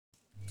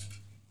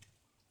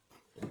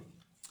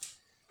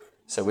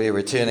So we're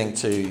returning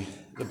to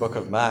the book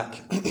of Mark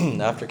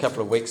after a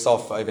couple of weeks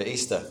off over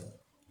Easter.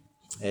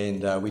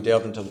 And we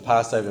delved into the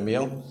Passover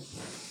meal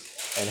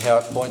and how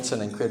it points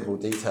in incredible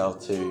detail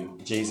to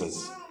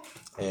Jesus.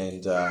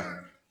 And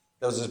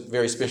it was a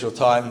very special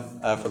time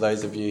for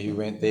those of you who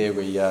weren't there.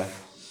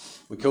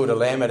 We killed a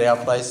lamb at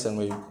our place and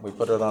we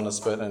put it on a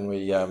spit and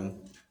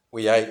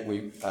we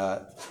ate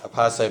a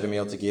Passover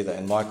meal together.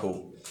 And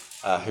Michael,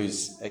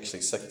 who's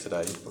actually sick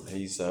today,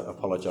 he's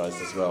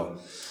apologised as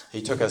well.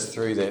 He took us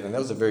through that, and that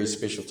was a very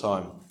special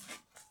time.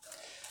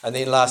 And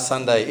then last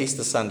Sunday,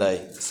 Easter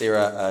Sunday,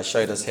 Sarah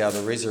showed us how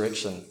the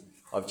resurrection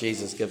of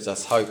Jesus gives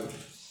us hope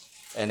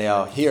in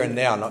our here and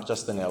now, not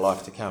just in our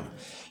life to come.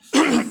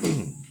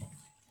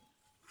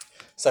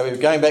 So we're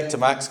going back to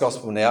Mark's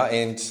Gospel now,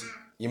 and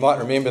you might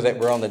remember that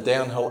we're on the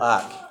downhill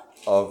arc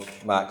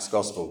of Mark's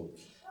Gospel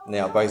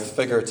now, both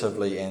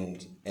figuratively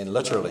and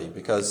literally,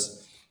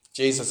 because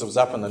Jesus was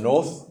up in the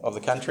north of the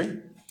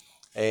country,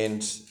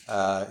 and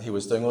he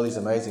was doing all these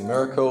amazing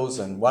miracles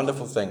and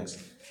wonderful things.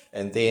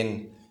 And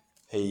then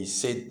he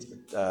said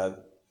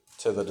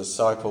to the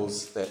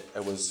disciples that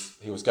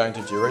he was going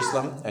to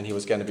Jerusalem and he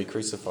was going to be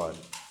crucified.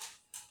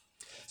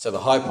 So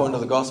the high point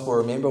of the gospel,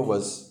 remember,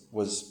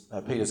 was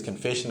Peter's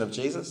confession of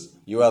Jesus.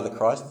 You are the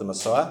Christ, the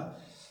Messiah.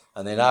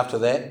 And then after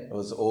that, it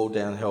was all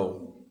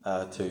downhill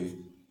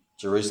to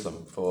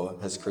Jerusalem for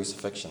his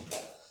crucifixion.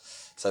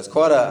 So it's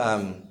quite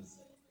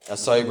a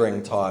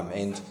sobering time.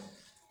 And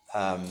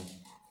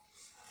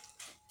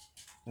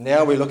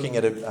now we're looking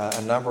at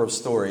a number of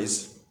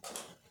stories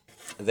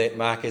that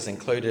Mark has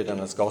included in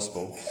his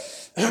gospel.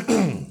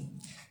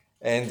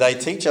 And they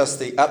teach us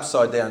the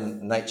upside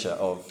down nature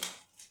of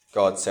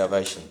God's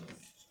salvation.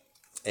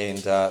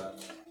 And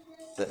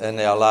in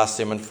our last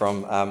sermon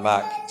from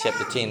Mark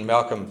chapter 10,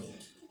 Malcolm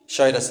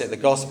showed us that the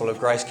gospel of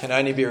grace can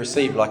only be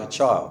received like a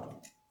child.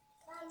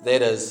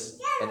 That is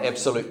an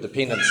absolute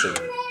dependency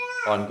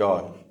on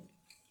God.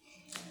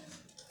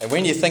 And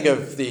when you think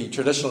of the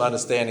traditional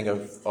understanding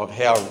of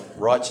how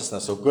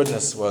righteousness or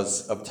goodness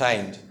was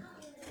obtained,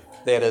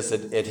 that is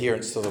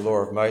adherence to the law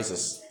of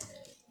Moses.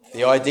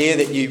 The idea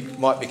that you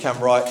might become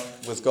right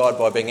with God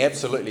by being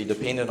absolutely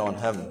dependent on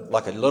him,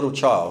 like a little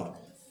child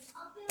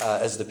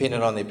is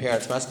dependent on their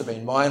parents, must have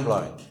been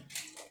mind-blowing.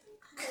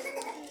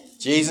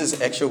 Jesus'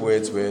 actual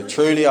words were,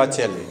 "Truly I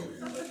tell you,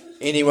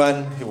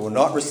 anyone who will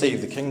not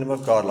receive the kingdom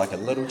of God like a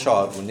little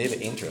child will never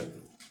enter it."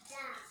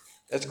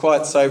 That's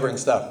quite sobering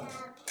stuff.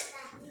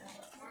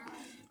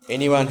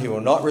 Anyone who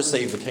will not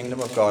receive the kingdom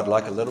of God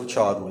like a little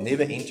child will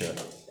never enter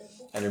it.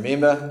 And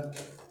remember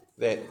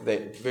that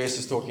verse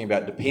is talking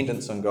about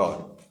dependence on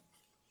God.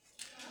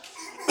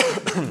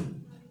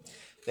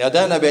 Now, I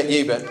don't know about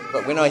you,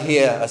 but when I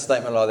hear a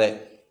statement like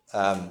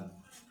that,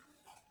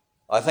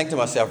 I think to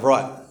myself,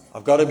 right,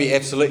 I've got to be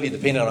absolutely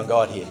dependent on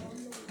God here.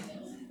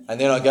 And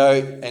then I go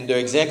and do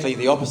exactly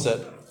the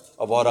opposite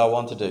of what I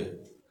want to do,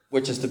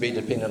 which is to be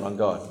dependent on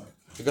God.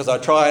 Because I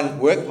try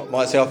and work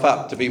myself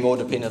up to be more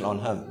dependent on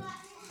him,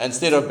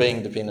 instead of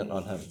being dependent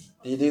on him.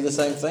 Do you do the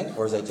same thing,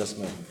 or is that just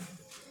me?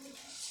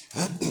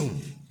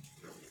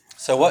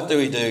 So what do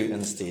we do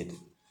instead?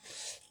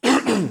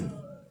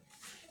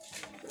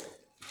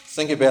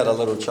 Think about a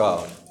little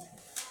child.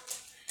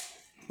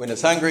 When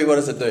it's hungry, what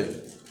does it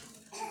do?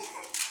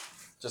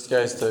 Just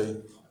goes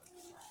to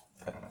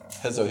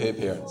his or her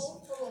parents.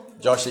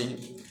 Joshy,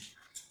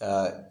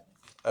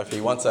 if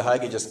he wants a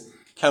hug, he just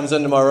comes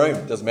into my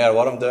room. Doesn't matter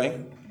what I'm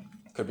doing.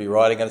 Could be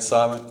writing an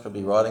assignment, could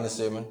be writing a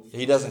sermon.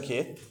 He doesn't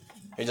care.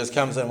 He just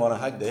comes in and want a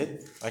hug, Dad.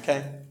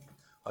 Okay,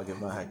 I'll give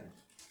him a hug.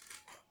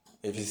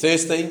 If he's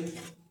thirsty,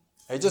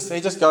 he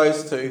just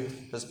goes to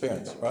his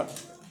parents, right?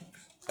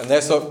 And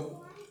that's what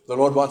the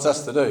Lord wants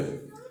us to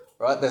do,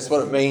 right? That's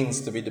what it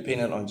means to be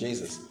dependent on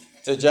Jesus,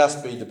 to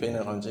just be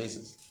dependent on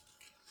Jesus.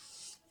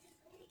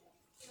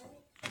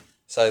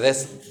 So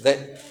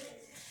that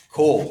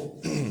call,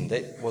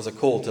 that was a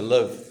call to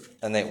live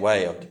in that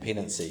way of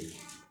dependency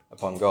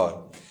upon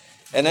God.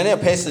 And in our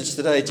passage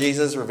today,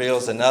 Jesus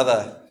reveals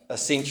another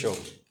essential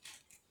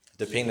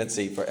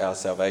dependency for our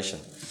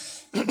salvation.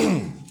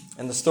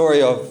 In the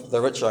story of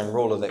the rich young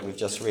ruler that we've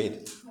just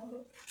read,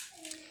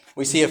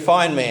 we see a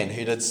fine man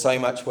who did so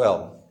much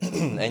well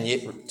and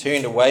yet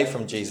turned away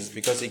from Jesus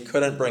because he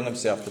couldn't bring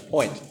himself to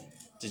point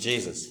to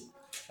Jesus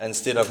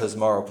instead of his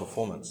moral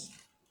performance.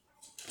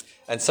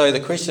 And so the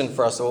question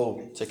for us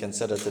all to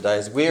consider today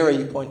is, where are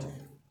you pointing?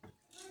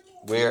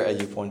 Where are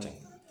you pointing?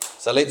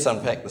 So let's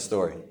unpack the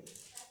story.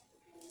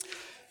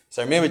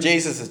 So remember,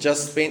 Jesus has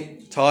just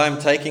spent time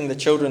taking the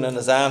children in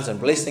his arms and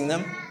blessing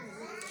them.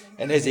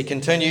 And as he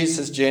continues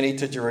his journey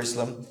to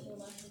Jerusalem,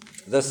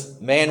 this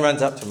man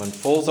runs up to him and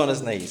falls on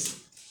his knees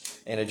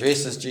and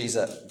addresses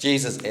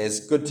Jesus as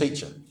good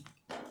teacher.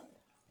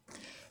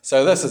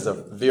 So this is a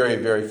very,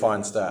 very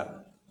fine start.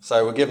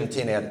 So we'll give him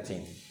 10 out of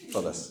 10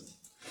 for this.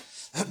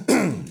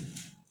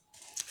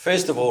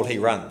 First of all, he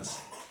runs.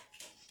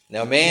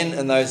 Now, man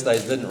in those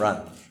days didn't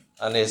run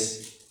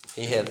unless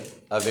he had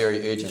a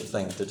very urgent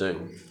thing to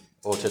do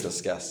or to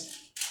discuss.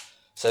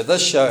 So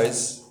this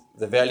shows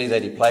the value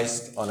that he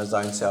placed on his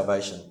own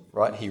salvation,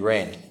 right? He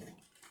ran.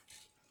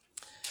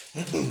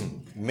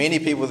 Many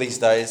people these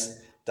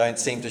days don't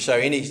seem to show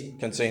any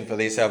concern for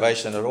their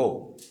salvation at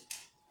all.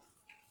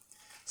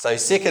 So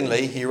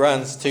secondly, he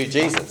runs to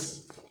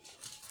Jesus.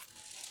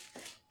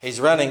 He's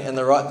running in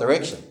the right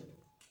direction.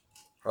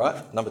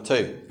 Right? Number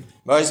 2.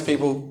 Most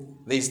people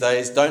these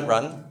days don't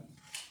run,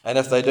 and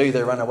if they do,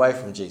 they run away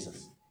from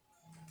Jesus.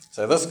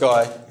 So this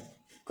guy,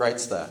 great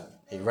start.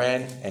 He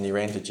ran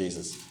to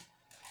Jesus.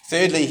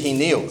 Thirdly, he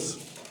kneels.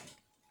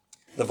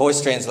 The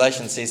Voice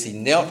translation says he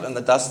knelt in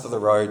the dust of the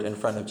road in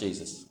front of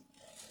Jesus.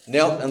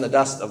 Knelt in the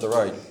dust of the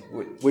road.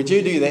 Would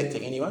you do that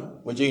to anyone?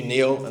 Would you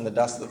kneel in the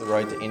dust of the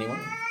road to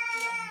anyone?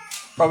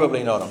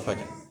 Probably not, I'm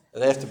thinking.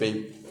 It'd have to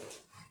be,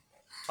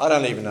 I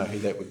don't even know who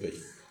that would be.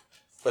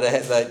 But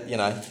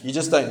you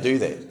just don't do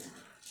that.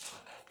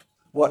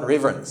 What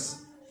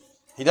reverence.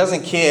 He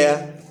doesn't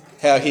care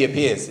how he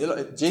appears.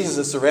 Jesus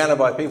is surrounded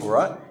by people,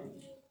 right?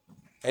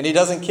 And he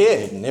doesn't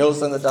care. He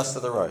kneels in the dust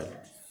of the road.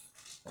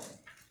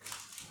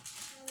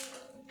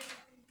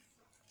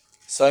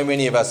 So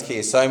many of us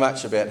care so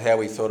much about how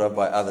we're thought of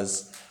by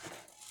others.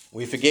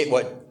 We forget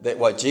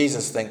what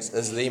Jesus thinks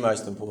is the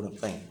most important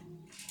thing.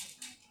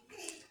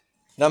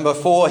 Number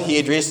 4, he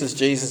addresses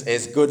Jesus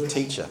as good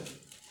teacher.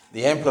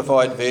 The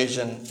Amplified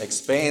Version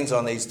expands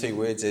on these 2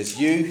 words as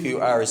you who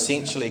are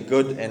essentially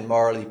good and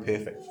morally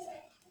perfect.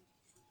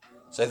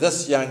 So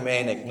this young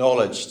man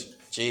acknowledged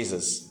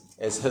Jesus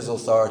as his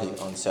authority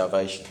on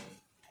salvation.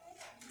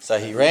 So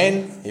he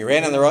ran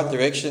in the right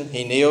direction,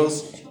 he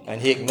kneels, and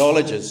he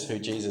acknowledges who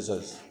Jesus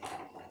is.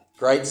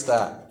 Great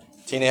start,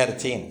 10 out of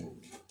 10.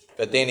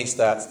 But then he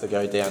starts to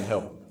go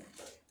downhill.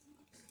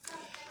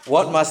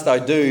 What must I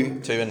do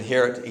to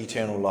inherit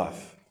eternal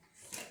life?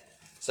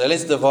 So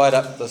let's divide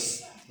up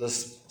this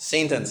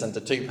sentence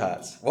into 2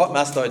 parts. What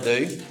must I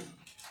do?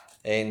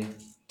 And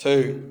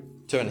 2,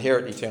 to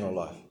inherit eternal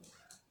life.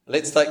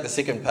 Let's take the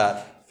second part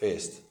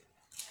first.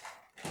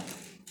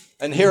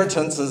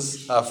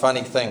 Inheritances are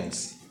funny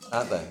things,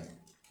 aren't they?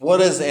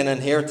 What is an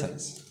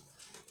inheritance?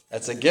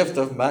 It's a gift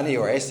of money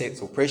or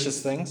assets or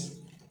precious things,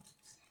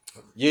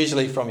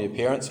 usually from your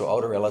parents or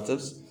older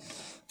relatives.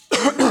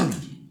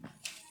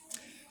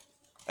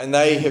 And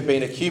they have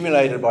been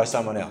accumulated by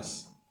someone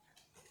else.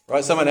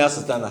 Right? Someone else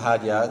has done the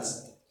hard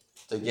yards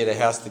to get a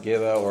house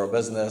together or a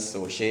business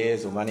or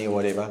shares or money or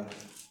whatever.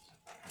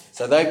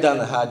 So they've done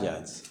the hard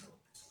yards.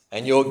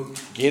 And you're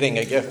getting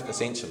a gift,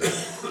 essentially.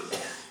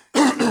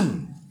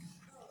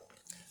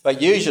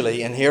 But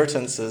usually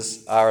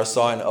inheritances are a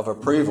sign of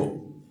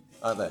approval,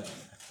 aren't they?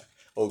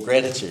 Or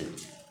gratitude.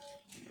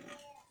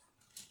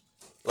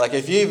 Like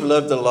if you've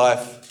lived a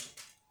life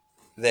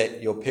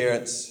that your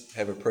parents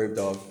have approved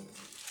of,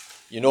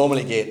 you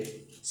normally get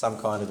some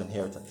kind of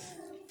inheritance.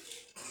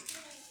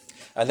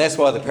 And that's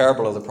why the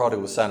parable of the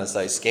prodigal son is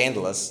so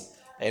scandalous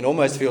and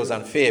almost feels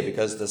unfair,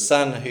 because the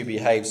son who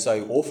behaves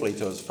so awfully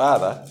to his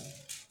father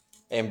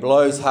and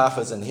blows half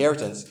his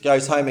inheritance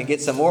goes home and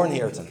gets some more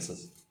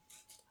inheritances.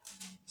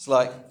 It's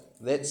like,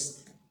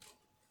 that's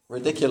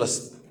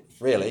ridiculous,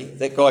 really.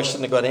 That guy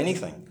shouldn't have got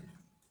anything.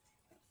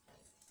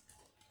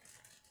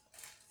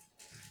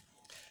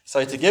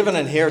 So to give an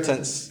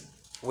inheritance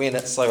when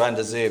it's so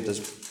undeserved is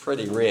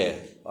pretty rare,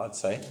 I'd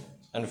say.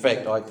 In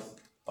fact,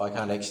 I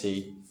can't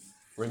actually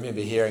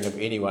remember hearing of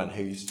anyone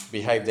who's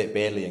behaved that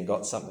badly and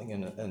got something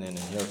in an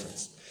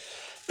inheritance.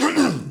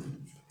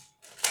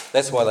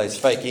 That's why those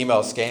fake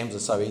email scams are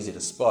so easy to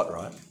spot,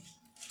 right?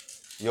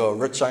 Your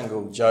rich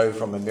Uncle Joe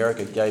from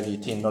America gave you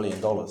 $10 million.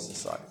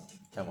 It's like,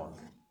 come on.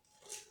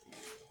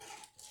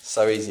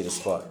 So easy to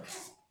spot.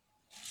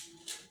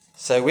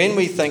 So when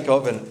we think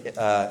of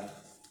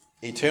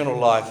eternal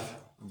life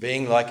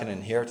being like an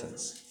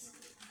inheritance,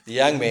 the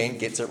young man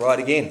gets it right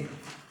again.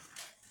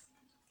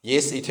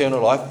 Yes,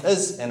 eternal life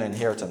is an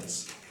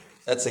inheritance.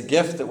 It's a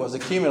gift that was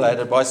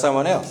accumulated by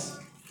someone else.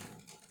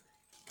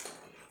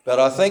 But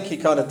I think he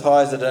kind of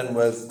ties it in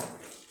with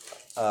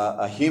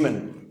a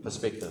human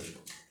perspective.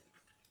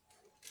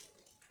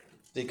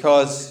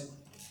 Because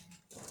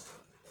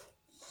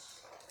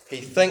he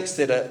thinks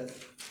that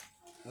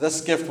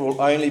this gift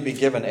will only be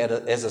given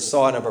as a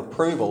sign of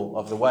approval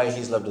of the way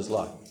he's lived his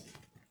life.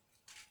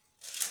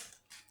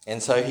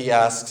 And so he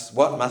asks,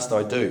 what must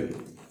I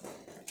do?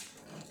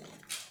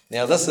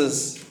 Now this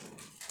is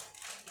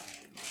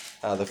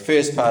the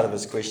first part of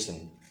his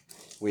question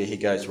where he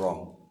goes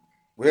wrong.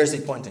 Where is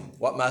he pointing?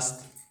 What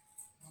must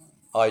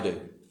I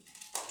do?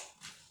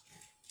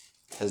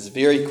 His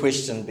very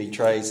question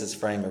betrays his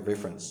frame of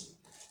reference.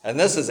 And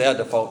this is our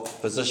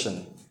default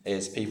position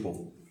as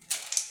people.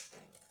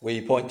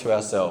 We point to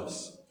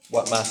ourselves.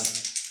 What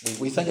must?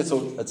 We think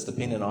it's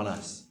dependent on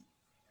us.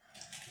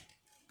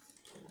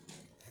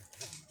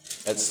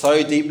 It's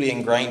so deeply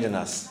ingrained in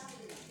us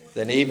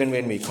that even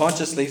when we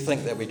consciously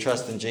think that we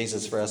trust in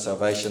Jesus for our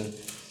salvation,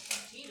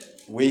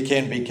 we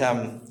can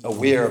become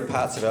aware of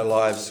parts of our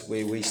lives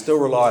where we still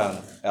rely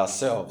on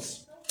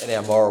ourselves and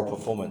our moral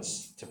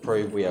performance to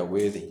prove we are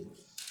worthy.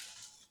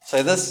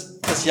 So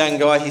this young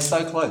guy, he's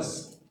so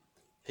close.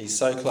 He's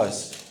so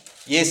close.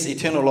 Yes,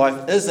 eternal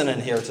life is an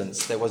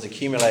inheritance that was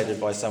accumulated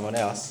by someone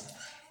else,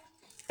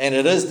 and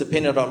it is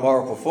dependent on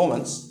moral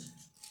performance,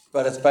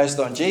 but it's based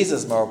on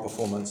Jesus' moral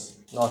performance,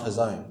 not his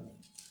own.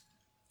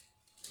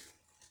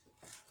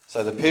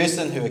 So the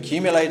person who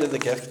accumulated the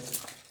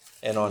gift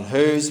and on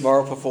whose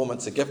moral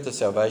performance the gift of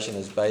salvation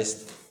is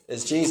based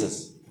is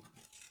Jesus.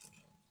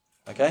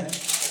 Okay?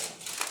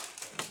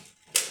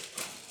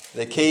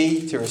 The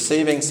key to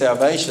receiving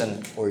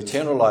salvation or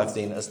eternal life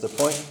then is to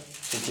point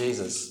to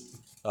Jesus,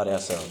 not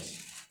ourselves.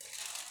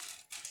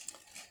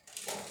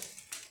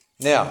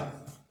 Now,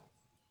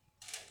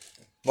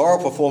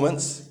 moral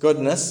performance,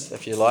 goodness,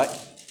 if you like,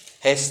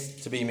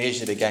 has to be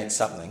measured against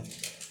something.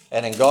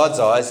 And in God's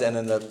eyes and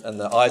in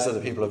the eyes of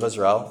the people of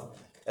Israel,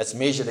 it's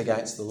measured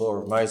against the law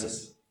of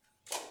Moses.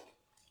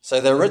 So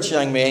the rich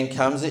young man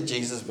comes at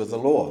Jesus with the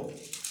law.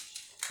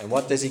 And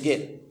what does he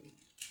get?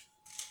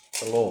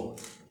 The law.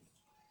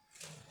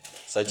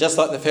 So just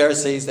like the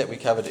Pharisees that we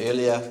covered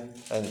earlier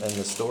in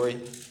the story,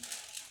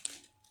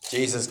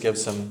 Jesus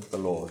gives him the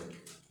law.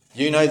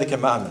 You know the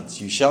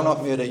commandments. You shall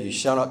not murder, you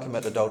shall not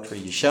commit adultery,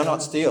 you shall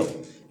not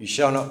steal, you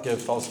shall not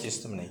give false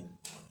testimony,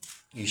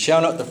 you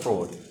shall not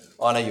defraud,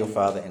 honour your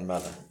father and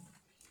mother.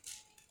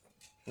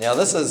 Now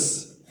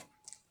this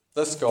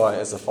guy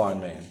is a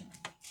fine man,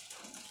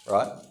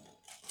 right?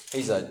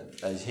 He's a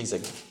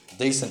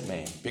decent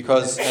man,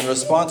 because in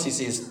response he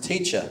says,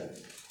 Teacher,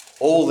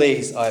 all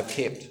these I have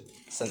kept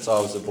since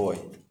I was a boy.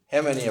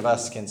 How many of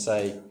us can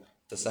say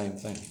the same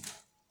thing?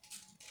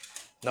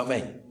 Not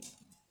me.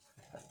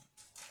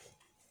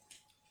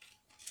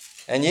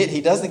 And yet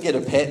he doesn't get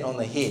a pat on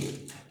the head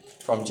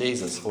from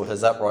Jesus for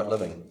his upright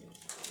living.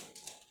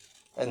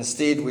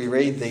 Instead, we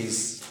read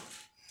these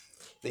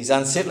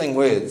unsettling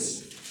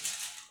words.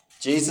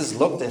 Jesus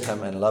looked at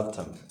him and loved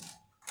him.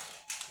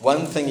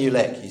 One thing you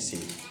lack, he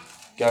said.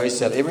 Go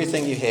sell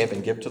everything you have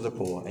and give to the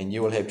poor, and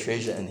you will have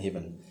treasure in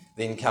heaven.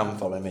 Then come,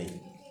 follow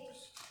me.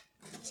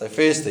 So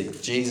firstly,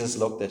 Jesus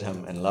looked at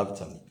him and loved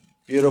him.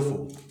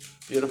 Beautiful,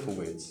 beautiful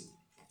words.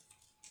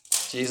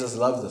 Jesus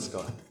loved this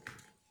guy.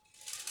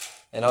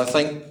 And I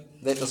think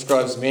that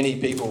describes many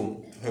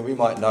people who we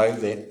might know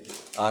that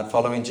aren't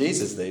following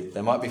Jesus.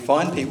 They might be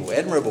fine people,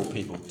 admirable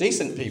people,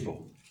 decent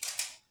people.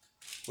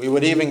 We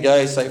would even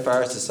go so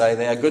far as to say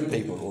they are good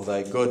people, or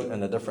they're good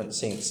in a different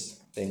sense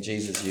than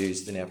Jesus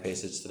used in our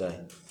passage today.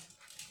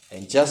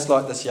 And just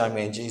like this young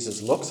man,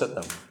 Jesus looks at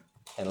them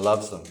and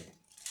loves them.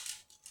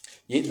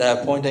 Yet they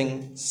are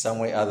pointing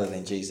somewhere other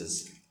than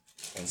Jesus.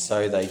 And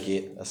so they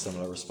get a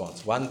similar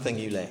response. One thing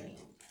you lack.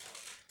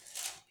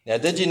 Now,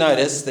 did you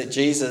notice that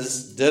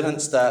Jesus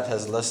didn't start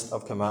his list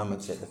of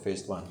commandments at the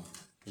first one?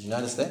 Did you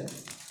notice that?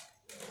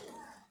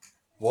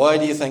 Why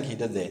do you think he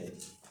did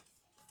that?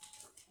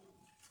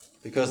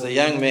 Because the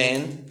young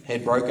man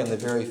had broken the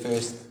very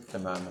first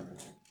commandment.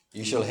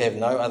 You shall have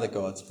no other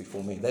gods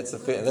before me. That's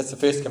the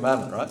first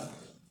commandment, right?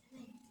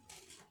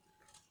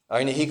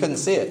 Only he couldn't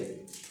see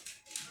it.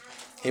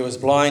 He was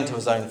blind to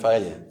his own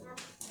failure.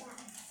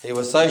 He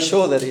was so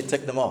sure that he'd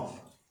ticked them off,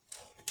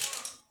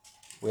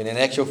 when in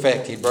actual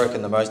fact he'd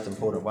broken the most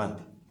important one.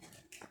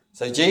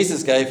 So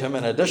Jesus gave him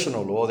an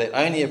additional law that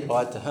only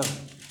applied to him,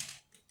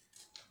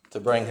 to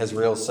bring his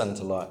real sin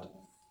to light.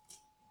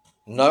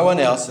 No one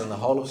else in the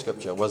whole of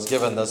Scripture was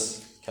given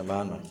this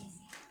commandment.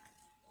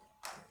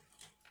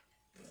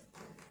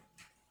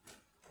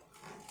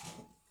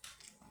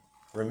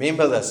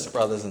 Remember this,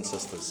 brothers and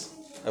sisters.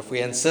 If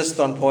we insist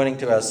on pointing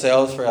to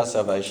ourselves for our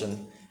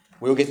salvation,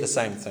 we'll get the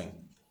same thing.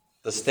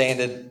 The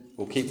standard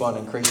will keep on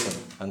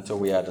increasing until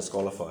we are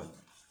disqualified.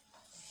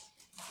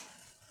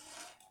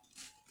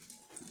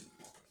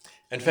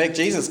 In fact,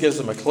 Jesus gives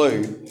them a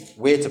clue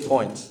where to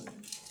point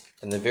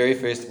in the very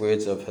first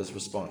words of his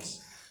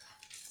response.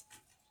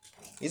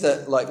 These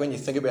are, like, when you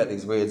think about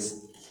these words,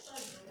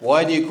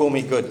 why do you call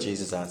me good?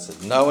 Jesus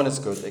answered. No one is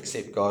good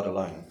except God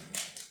alone.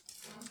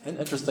 An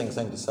interesting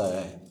thing to say,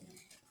 eh?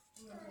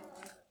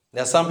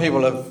 Now, some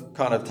people have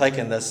kind of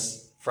taken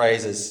this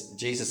phrase as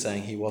Jesus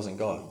saying he wasn't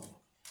God.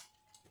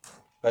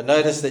 But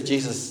notice that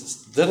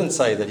Jesus didn't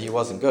say that he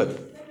wasn't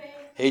good.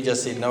 He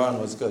just said no one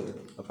was good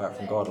apart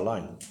from God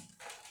alone.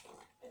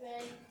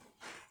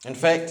 In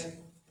fact,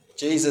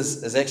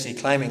 Jesus is actually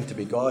claiming to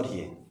be God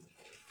here.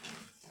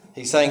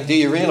 He's saying, do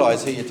you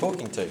realize who you're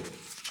talking to?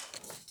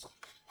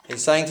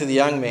 He's saying to the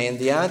young man,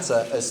 the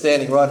answer is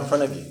standing right in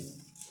front of you.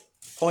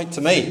 Point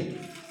to me,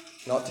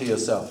 not to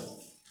yourself.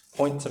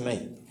 Point to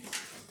me.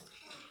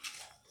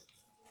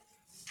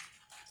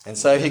 And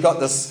so he got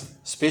this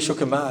special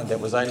command that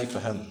was only for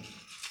him.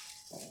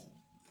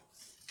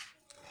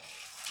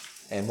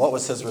 And what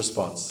was his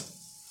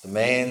response? The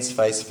man's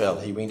face fell.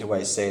 He went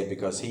away sad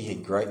because he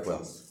had great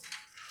wealth.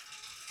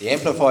 The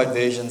Amplified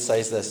Version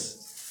says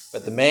this,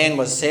 but the man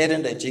was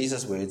saddened at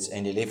Jesus' words,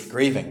 and he left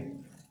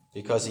grieving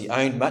because he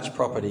owned much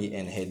property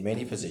and had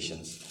many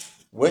possessions,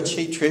 which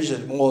he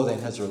treasured more than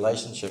his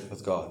relationship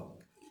with God.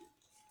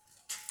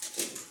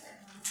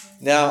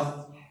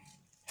 Now,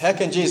 how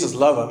can Jesus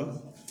love him?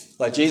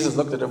 Like, Jesus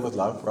looked at him with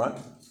love, right?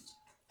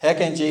 How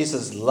can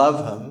Jesus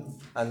love him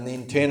and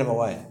then turn him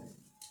away?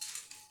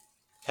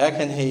 How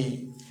can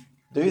he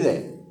do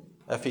that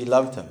if he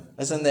loved him?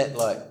 Isn't that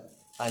like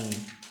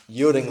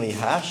unyieldingly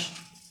harsh?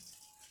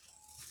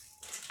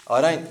 I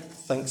don't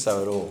think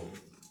so at all.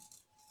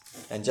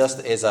 And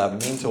just as a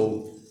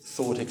mental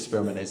thought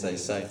experiment, as they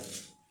say,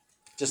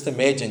 just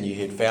imagine you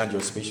had found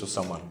your special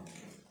someone,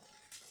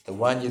 the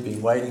one you've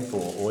been waiting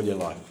for all your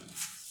life.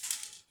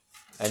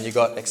 And you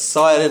got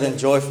excited and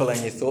joyful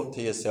and you thought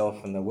to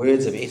yourself, in the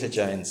words of Etta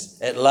James,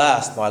 "At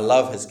last my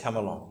love has come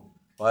along.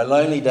 My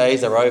lonely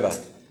days are over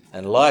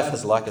and life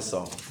is like a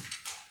song."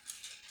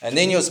 And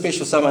then your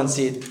special someone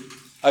said,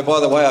 "Oh, by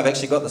the way, I've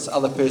actually got this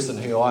other person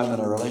who I'm in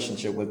a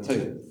relationship with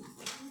too."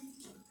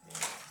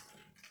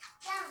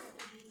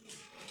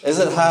 Is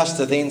it harsh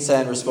to then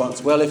say in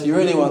response, "Well, if you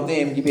really want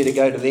them, you better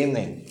go to them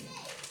then"?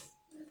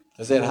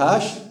 Is that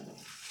harsh?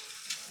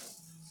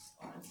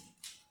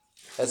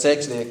 It's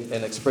actually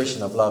an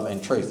expression of love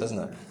and truth, isn't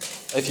it?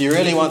 If you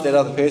really want that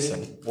other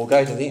person, well,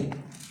 go to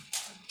them.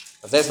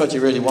 If that's what you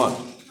really want.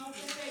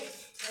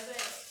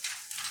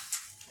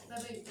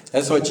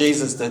 That's what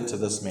Jesus did to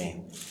this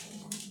man.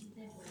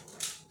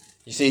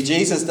 You see,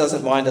 Jesus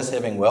doesn't mind us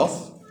having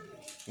wealth.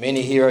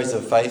 Many heroes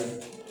of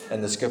faith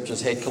in the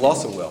scriptures had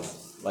colossal wealth.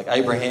 Like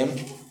Abraham,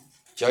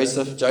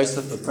 Joseph,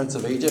 the Prince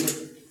of Egypt.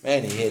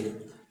 Man, he had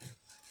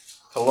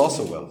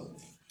colossal wealth.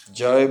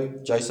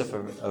 Job, Joseph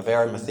of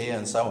Arimathea,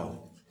 and so on.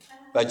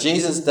 But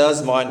Jesus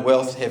does mind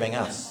wealth having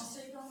us.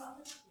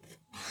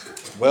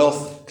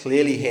 Wealth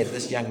clearly had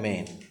this young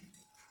man,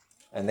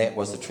 and that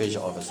was the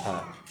treasure of his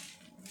heart.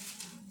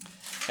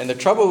 And the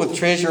trouble with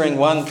treasuring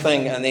one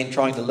thing and then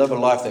trying to live a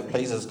life that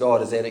pleases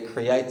God is that it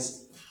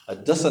creates a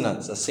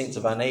dissonance, a sense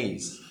of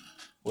unease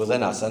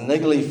within us, a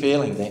niggly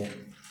feeling that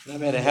no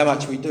matter how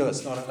much we do,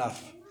 it's not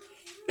enough.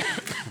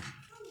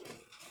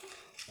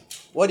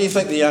 Why do you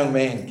think the young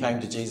man came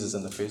to Jesus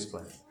in the first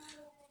place?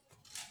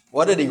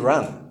 Why did he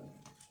run?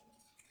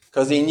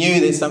 Because he knew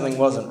that something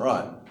wasn't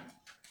right.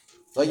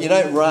 Like, you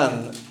don't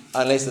run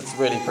unless it's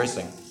really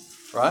pressing,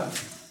 right?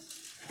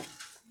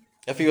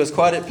 If he was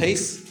quite at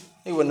peace,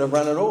 he wouldn't have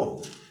run at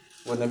all.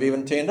 Wouldn't have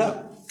even turned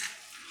up.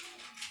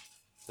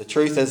 The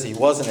truth is, he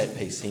wasn't at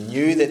peace. He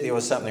knew that there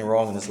was something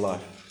wrong in his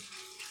life.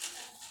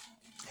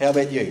 How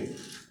about you?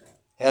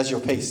 How's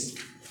your peace?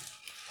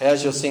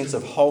 How's your sense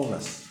of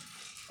wholeness,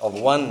 of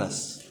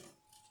oneness?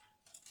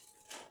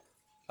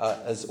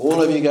 Is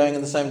all of you going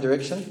in the same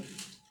direction?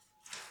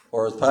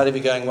 Or is part of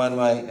you going one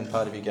way and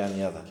part of you going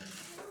the other?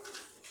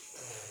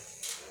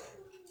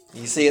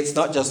 You see, it's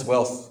not just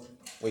wealth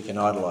we can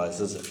idolise,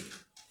 is it?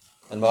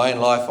 In my own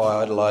life,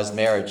 I idolised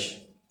marriage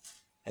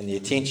and the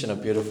attention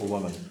of beautiful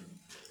women.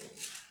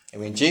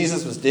 And when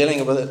Jesus was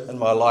dealing with it in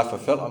my life, I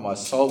felt like my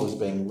soul was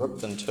being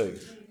ripped in two.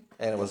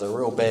 And it was a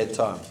real bad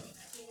time.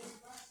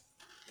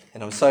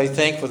 And I'm so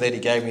thankful that he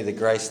gave me the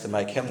grace to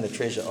make him the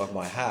treasure of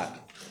my heart.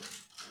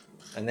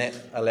 And that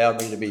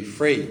allowed me to be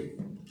free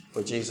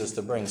for Jesus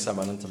to bring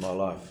someone into my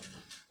life.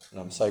 And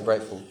I'm so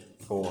grateful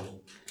for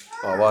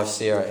my wife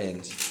Sarah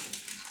and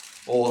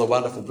all the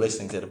wonderful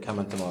blessings that have come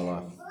into my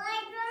life.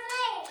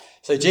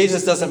 So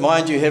Jesus doesn't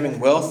mind you having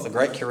wealth, a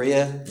great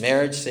career,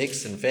 marriage,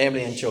 sex and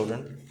family and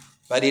children.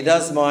 But he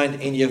does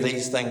mind any of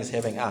these things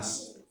having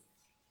us.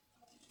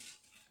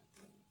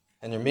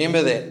 And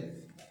remember that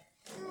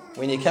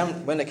when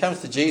it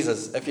comes to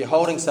Jesus, if you're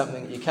holding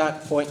something, you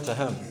can't point to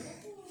him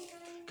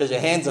because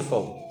your hands are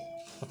full,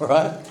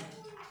 right?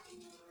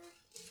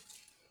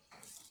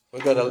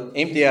 We've got to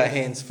empty our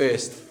hands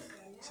first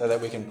so that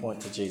we can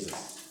point to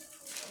Jesus.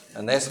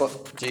 And that's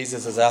what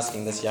Jesus is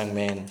asking this young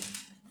man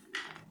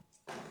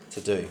to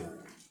do.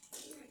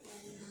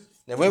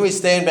 Now, when we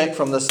stand back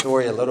from this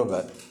story a little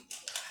bit,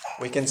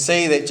 we can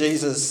see that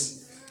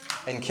Jesus'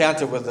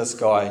 encounter with this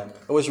guy,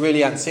 it was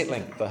really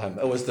unsettling for him.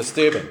 It was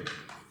disturbing.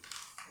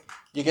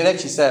 You could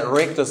actually say it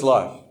wrecked his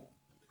life.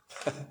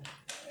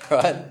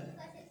 Right?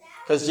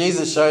 Because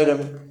Jesus showed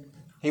him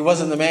he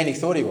wasn't the man he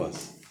thought he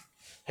was.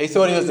 He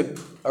thought he was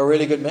a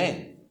really good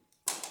man.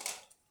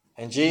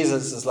 And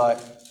Jesus is like,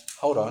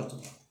 hold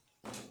on.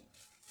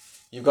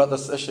 You've got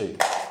this issue.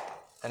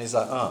 And he's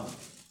like, oh,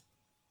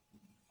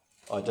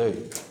 I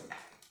do.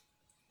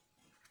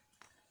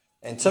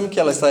 And Tim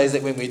Keller says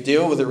that when we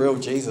deal with the real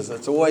Jesus,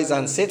 it's always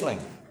unsettling.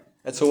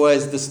 It's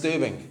always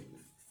disturbing.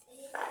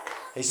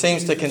 He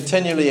seems to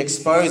continually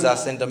expose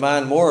us and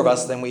demand more of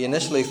us than we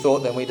initially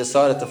thought when we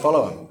decided to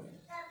follow him.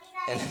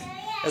 And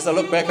as I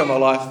look back on my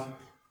life,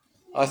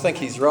 I think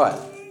he's right.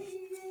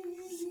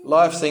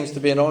 Life seems to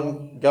be an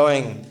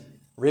ongoing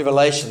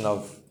revelation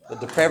of the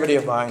depravity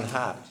of my own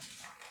heart.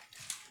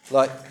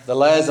 Like the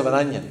layers of an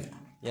onion.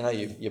 You know,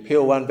 you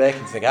peel one back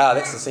and think,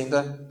 that's the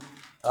centre.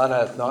 Oh,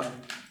 no, it's not.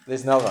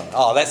 There's another one.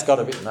 Oh, that's got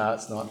to be. No,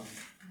 it's not.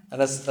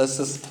 And it's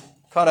this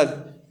kind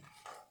of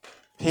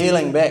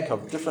peeling back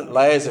of different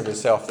layers of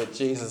yourself that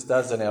Jesus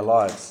does in our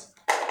lives.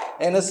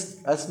 And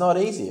it's not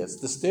easy. It's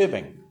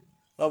disturbing.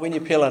 Like when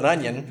you peel an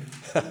onion,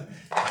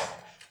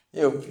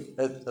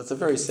 it's a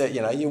very sad,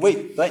 you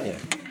weep, don't you?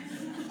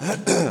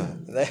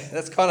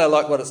 That's kind of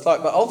like what it's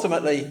like. But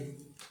ultimately,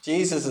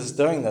 Jesus is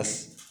doing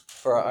this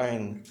for our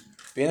own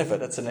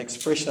benefit. It's an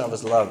expression of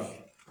his love.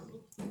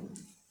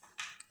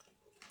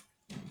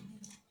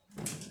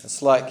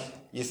 It's like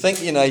you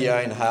think you know your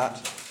own heart,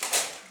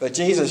 but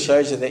Jesus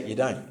shows you that you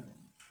don't.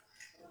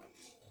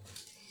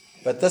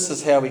 But this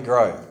is how we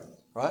grow,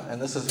 right?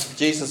 And this is,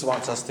 Jesus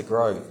wants us to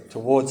grow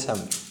towards him.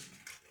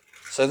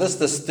 So this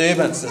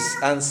disturbance, this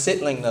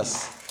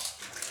unsettlingness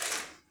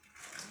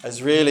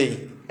is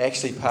really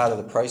actually part of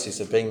the process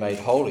of being made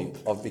holy,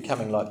 of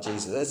becoming like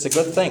Jesus. It's a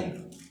good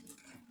thing.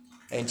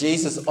 And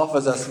Jesus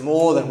offers us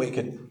more than we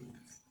could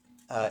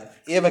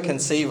ever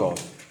conceive of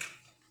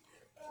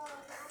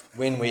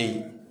when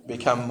we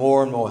become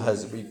more and more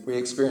his. We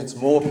experience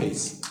more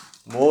peace,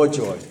 more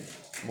joy,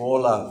 more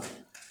love,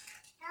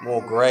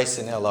 more grace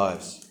in our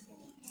lives.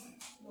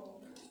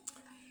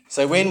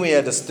 So when we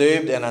are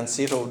disturbed and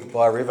unsettled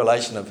by a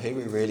revelation of who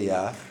we really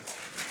are,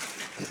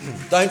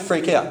 don't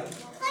freak out.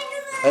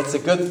 It's a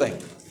good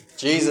thing.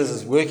 Jesus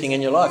is working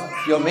in your life.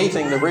 You're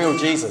meeting the real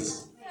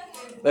Jesus.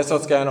 That's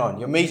what's going on.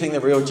 You're meeting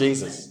the real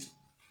Jesus.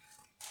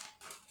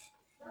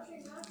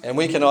 And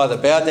we can either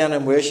bow down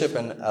and worship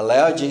and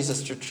allow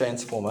Jesus to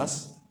transform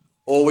us,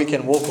 or we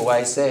can walk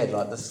away sad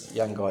like this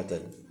young guy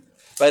did.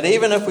 But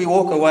even if we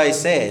walk away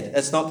sad,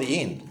 it's not the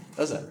end,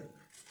 is it?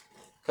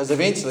 Because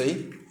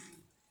eventually,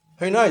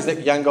 who knows,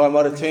 that young guy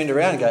might have turned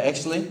around and go,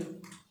 actually,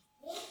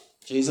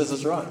 Jesus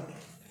is right.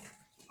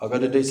 I've got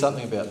to do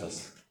something about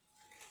this.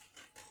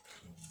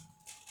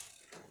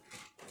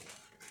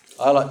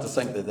 I like to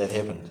think that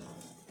happened,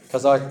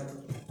 because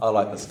I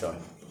like this guy.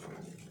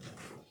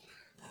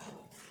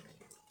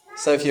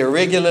 So if you're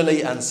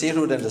regularly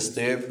unsettled and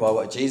disturbed by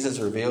what Jesus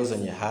reveals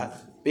in your heart,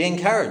 be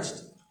encouraged.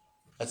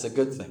 It's a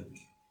good thing.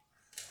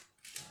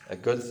 A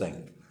good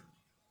thing.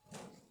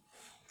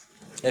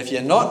 If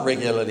you're not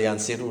regularly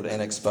unsettled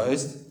and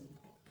exposed,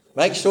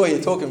 make sure you're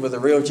talking with the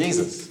real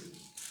Jesus.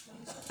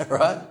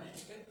 Right?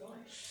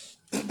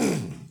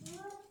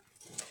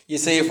 You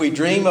see, if we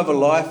dream of a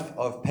life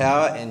of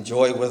power and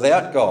joy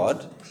without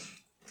God,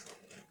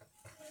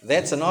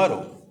 that's an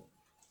idol.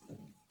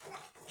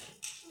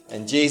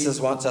 And Jesus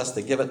wants us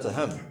to give it to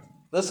him.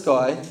 This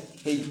guy,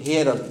 he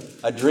had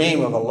a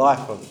dream of a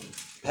life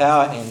of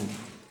power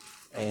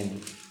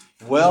and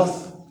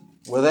wealth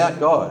without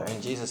God.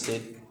 And Jesus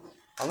said,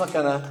 I'm not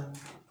going to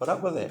put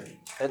up with that.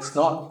 It's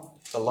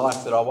not the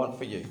life that I want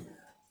for you.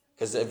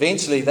 Because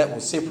eventually that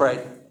will separate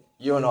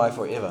you and I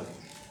forever.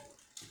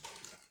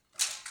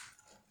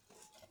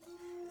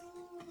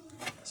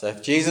 So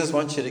if Jesus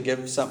wants you to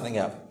give something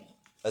up,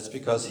 it's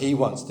because he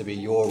wants to be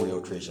your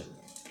real treasure.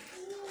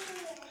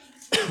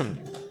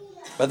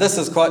 But this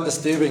is quite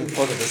disturbing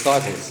for the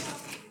disciples.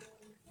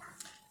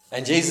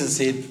 And Jesus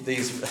said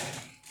these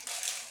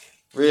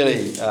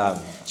really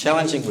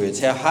challenging words,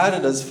 how hard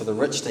it is for the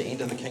rich to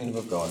enter the kingdom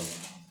of God.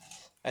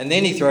 And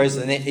then he throws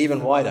the net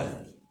even wider.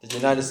 Did you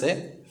notice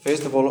that?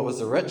 First of all, it was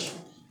the rich.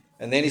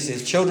 And then he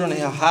says, children,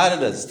 how hard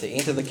it is to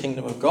enter the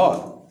kingdom of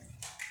God.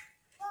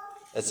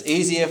 It's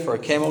easier for a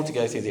camel to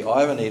go through the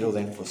eye of a needle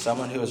than for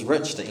someone who is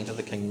rich to enter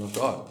the kingdom of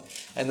God.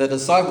 And the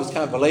disciples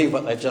can't believe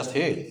what they've just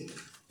heard.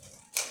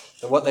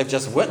 So what they've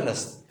just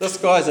witnessed. This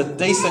guy's a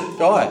decent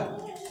guy.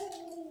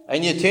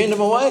 And you turned him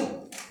away.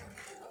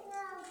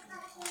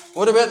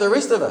 What about the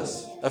rest of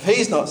us? If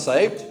he's not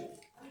saved,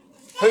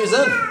 who's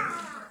in?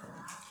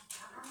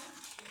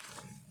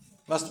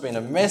 Must have been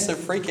a massive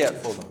freak out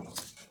for them.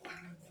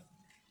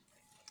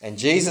 And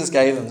Jesus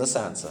gave them this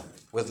answer.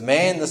 With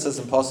man this is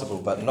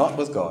impossible, but not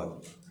with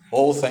God.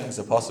 All things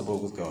are possible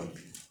with God.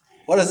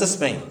 What does this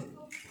mean?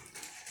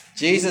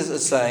 Jesus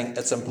is saying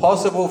it's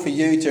impossible for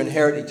you to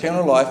inherit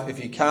eternal life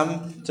if you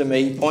come to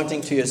me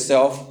pointing to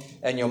yourself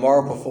and your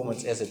moral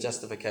performance as a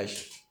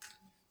justification.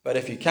 But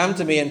if you come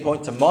to me and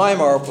point to my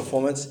moral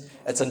performance,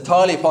 it's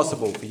entirely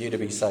possible for you to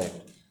be saved.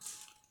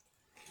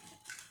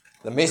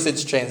 The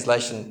Message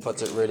translation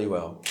puts it really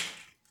well.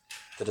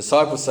 The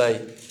disciples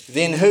say,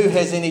 then who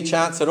has any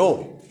chance at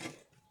all?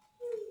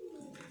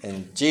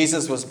 And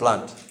Jesus was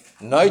blunt.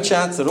 No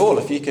chance at all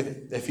if you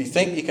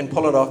think you can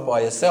pull it off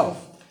by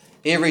yourself.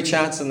 Every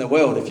chance in the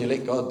world if you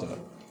let God do it.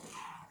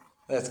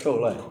 That's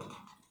cool, eh?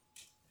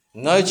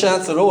 No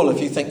chance at all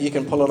if you think you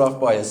can pull it off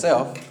by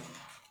yourself.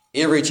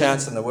 Every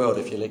chance in the world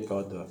if you let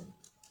God do it.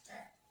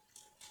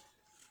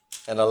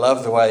 And I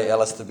love the way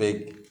Alistair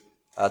Begg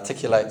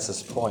articulates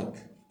this point,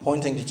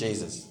 pointing to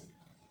Jesus.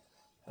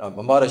 I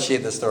might have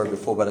shared this story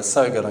before, but it's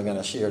so good I'm going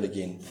to share it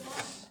again.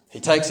 He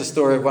takes the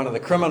story of one of the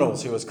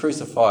criminals who was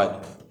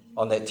crucified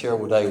on that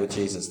terrible day with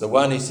Jesus. The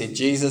one who said,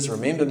 Jesus,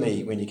 remember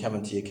me when you come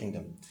into your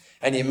kingdom.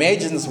 And he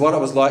imagines what it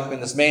was like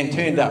when this man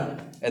turned up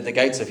at the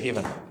gates of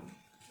heaven.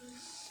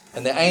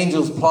 And the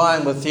angels ply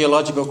him with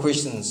theological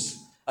questions.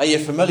 Are you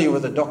familiar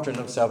with the doctrine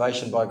of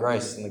salvation by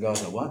grace? And the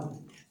guy's like, what?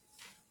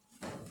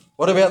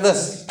 What about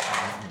this?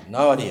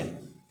 No idea.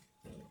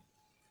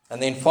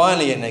 And then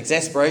finally, in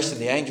exasperation,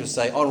 the angels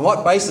say, on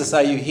what basis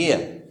are you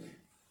here?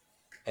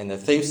 And the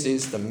thief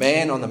says, the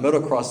man on the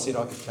middle cross said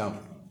I could come.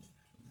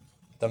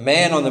 The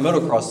man on the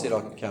middle cross said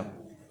I could come.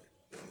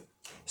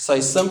 So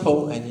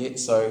simple and yet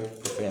so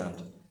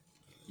profound.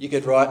 You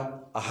could write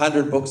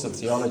 100 books of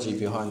theology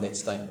behind that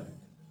statement.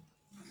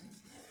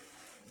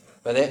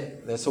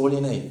 But that's all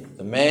you need.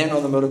 The man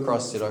on the middle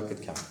cross said I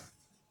could come.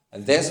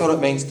 And that's what it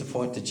means to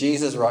point to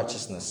Jesus'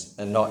 righteousness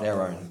and not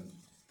our own.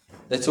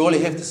 That's all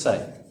you have to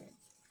say.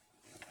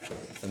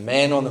 The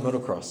man on the middle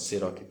cross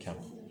said I could come.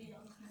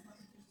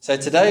 So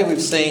today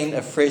we've seen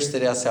afresh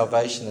that our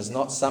salvation is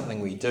not something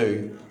we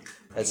do,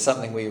 it's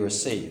something we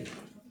receive.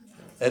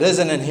 It is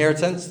an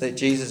inheritance that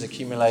Jesus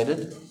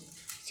accumulated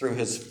through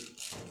his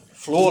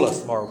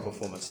flawless moral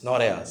performance,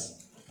 not ours.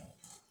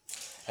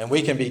 And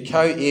we can be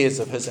co-heirs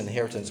of his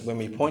inheritance when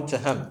we point to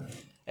him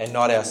and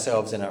not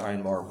ourselves in our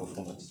own moral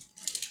performance.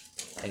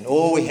 And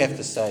all we have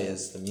to say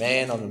is, the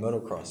man on the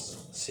middle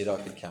cross said I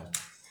could come.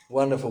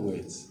 Wonderful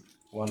words,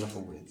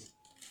 wonderful words.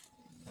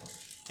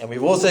 And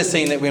we've also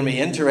seen that when we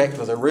interact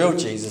with a real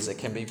Jesus, it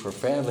can be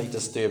profoundly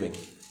disturbing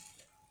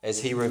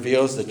as he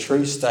reveals the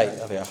true state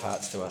of our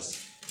hearts to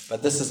us.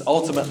 But this is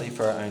ultimately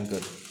for our own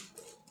good.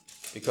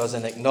 Because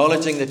in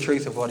acknowledging the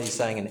truth of what he's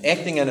saying and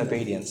acting in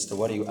obedience to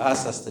what he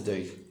asks us to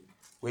do,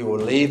 we will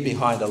leave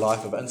behind a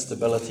life of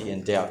instability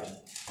and doubt,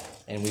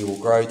 and we will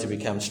grow to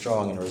become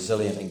strong and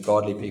resilient and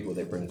godly people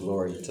that bring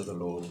glory to the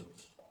Lord.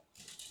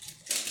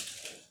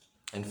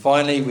 And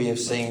finally, we have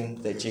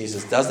seen that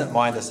Jesus doesn't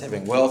mind us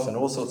having wealth and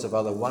all sorts of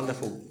other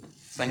wonderful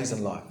things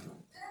in life,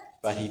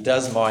 but he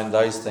does mind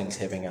those things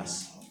having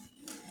us.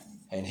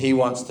 And he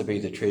wants to be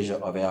the treasure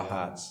of our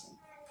hearts.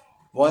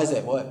 Why is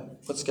that?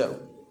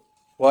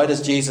 Why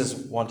does Jesus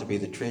want to be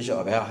the treasure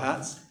of our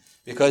hearts?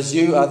 Because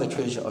you are the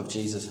treasure of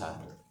Jesus' heart.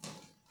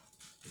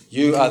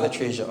 You are the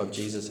treasure of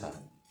Jesus' heart.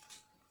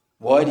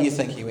 Why do you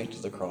think he went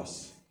to the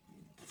cross?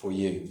 For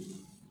you.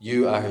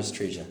 You are his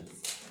treasure.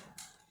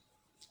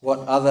 What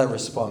other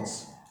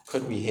response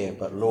could we have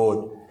but,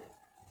 Lord,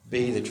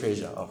 be the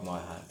treasure of my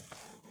heart?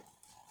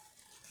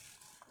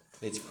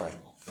 Let's pray.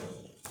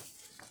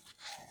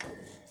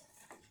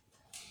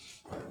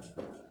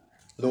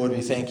 Lord,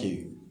 we thank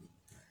you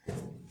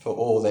for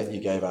all that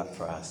you gave up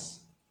for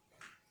us.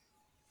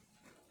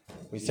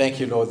 We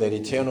thank you, Lord, that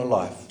eternal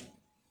life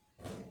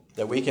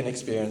that we can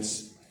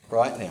experience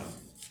right now,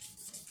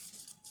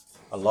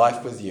 a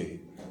life with you,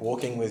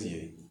 walking with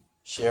you,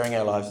 sharing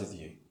our lives with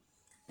you.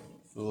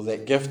 Lord,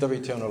 that gift of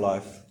eternal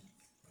life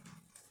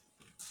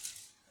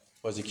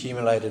was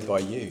accumulated by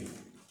you,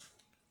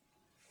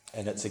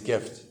 and it's a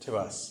gift to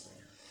us.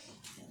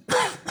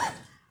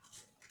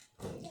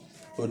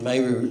 Lord,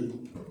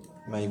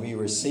 may we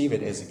receive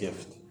it as a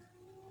gift.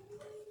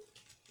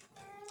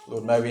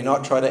 Lord, may we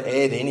not try to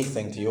add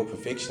anything to your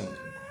perfection.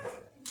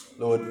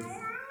 Lord,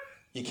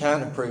 you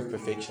can't improve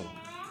perfection.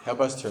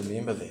 Help us to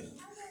remember that.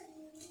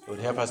 Lord,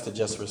 help us to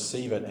just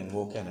receive it and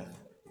walk in it.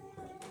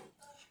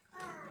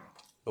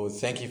 Lord,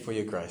 thank you for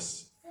your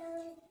grace.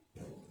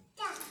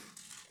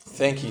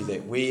 Thank you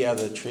that we are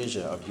the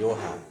treasure of your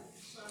heart.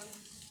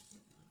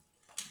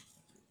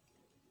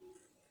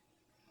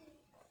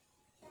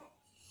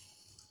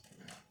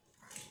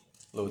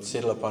 Lord,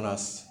 settle upon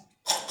us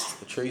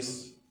the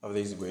truth of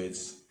these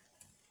words.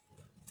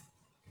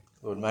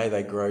 Lord, may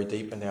they grow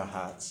deep in our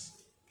hearts.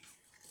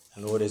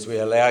 And Lord, as we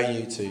allow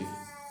you to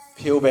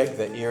peel back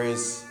the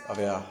areas of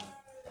our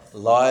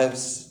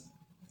lives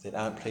that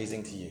aren't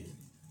pleasing to you,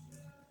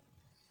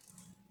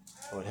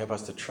 Lord, help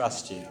us to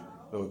trust you.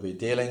 Lord, we're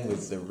dealing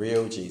with the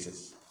real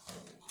Jesus.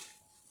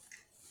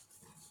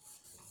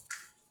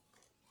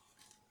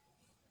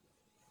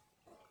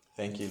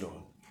 Thank you,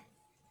 Lord.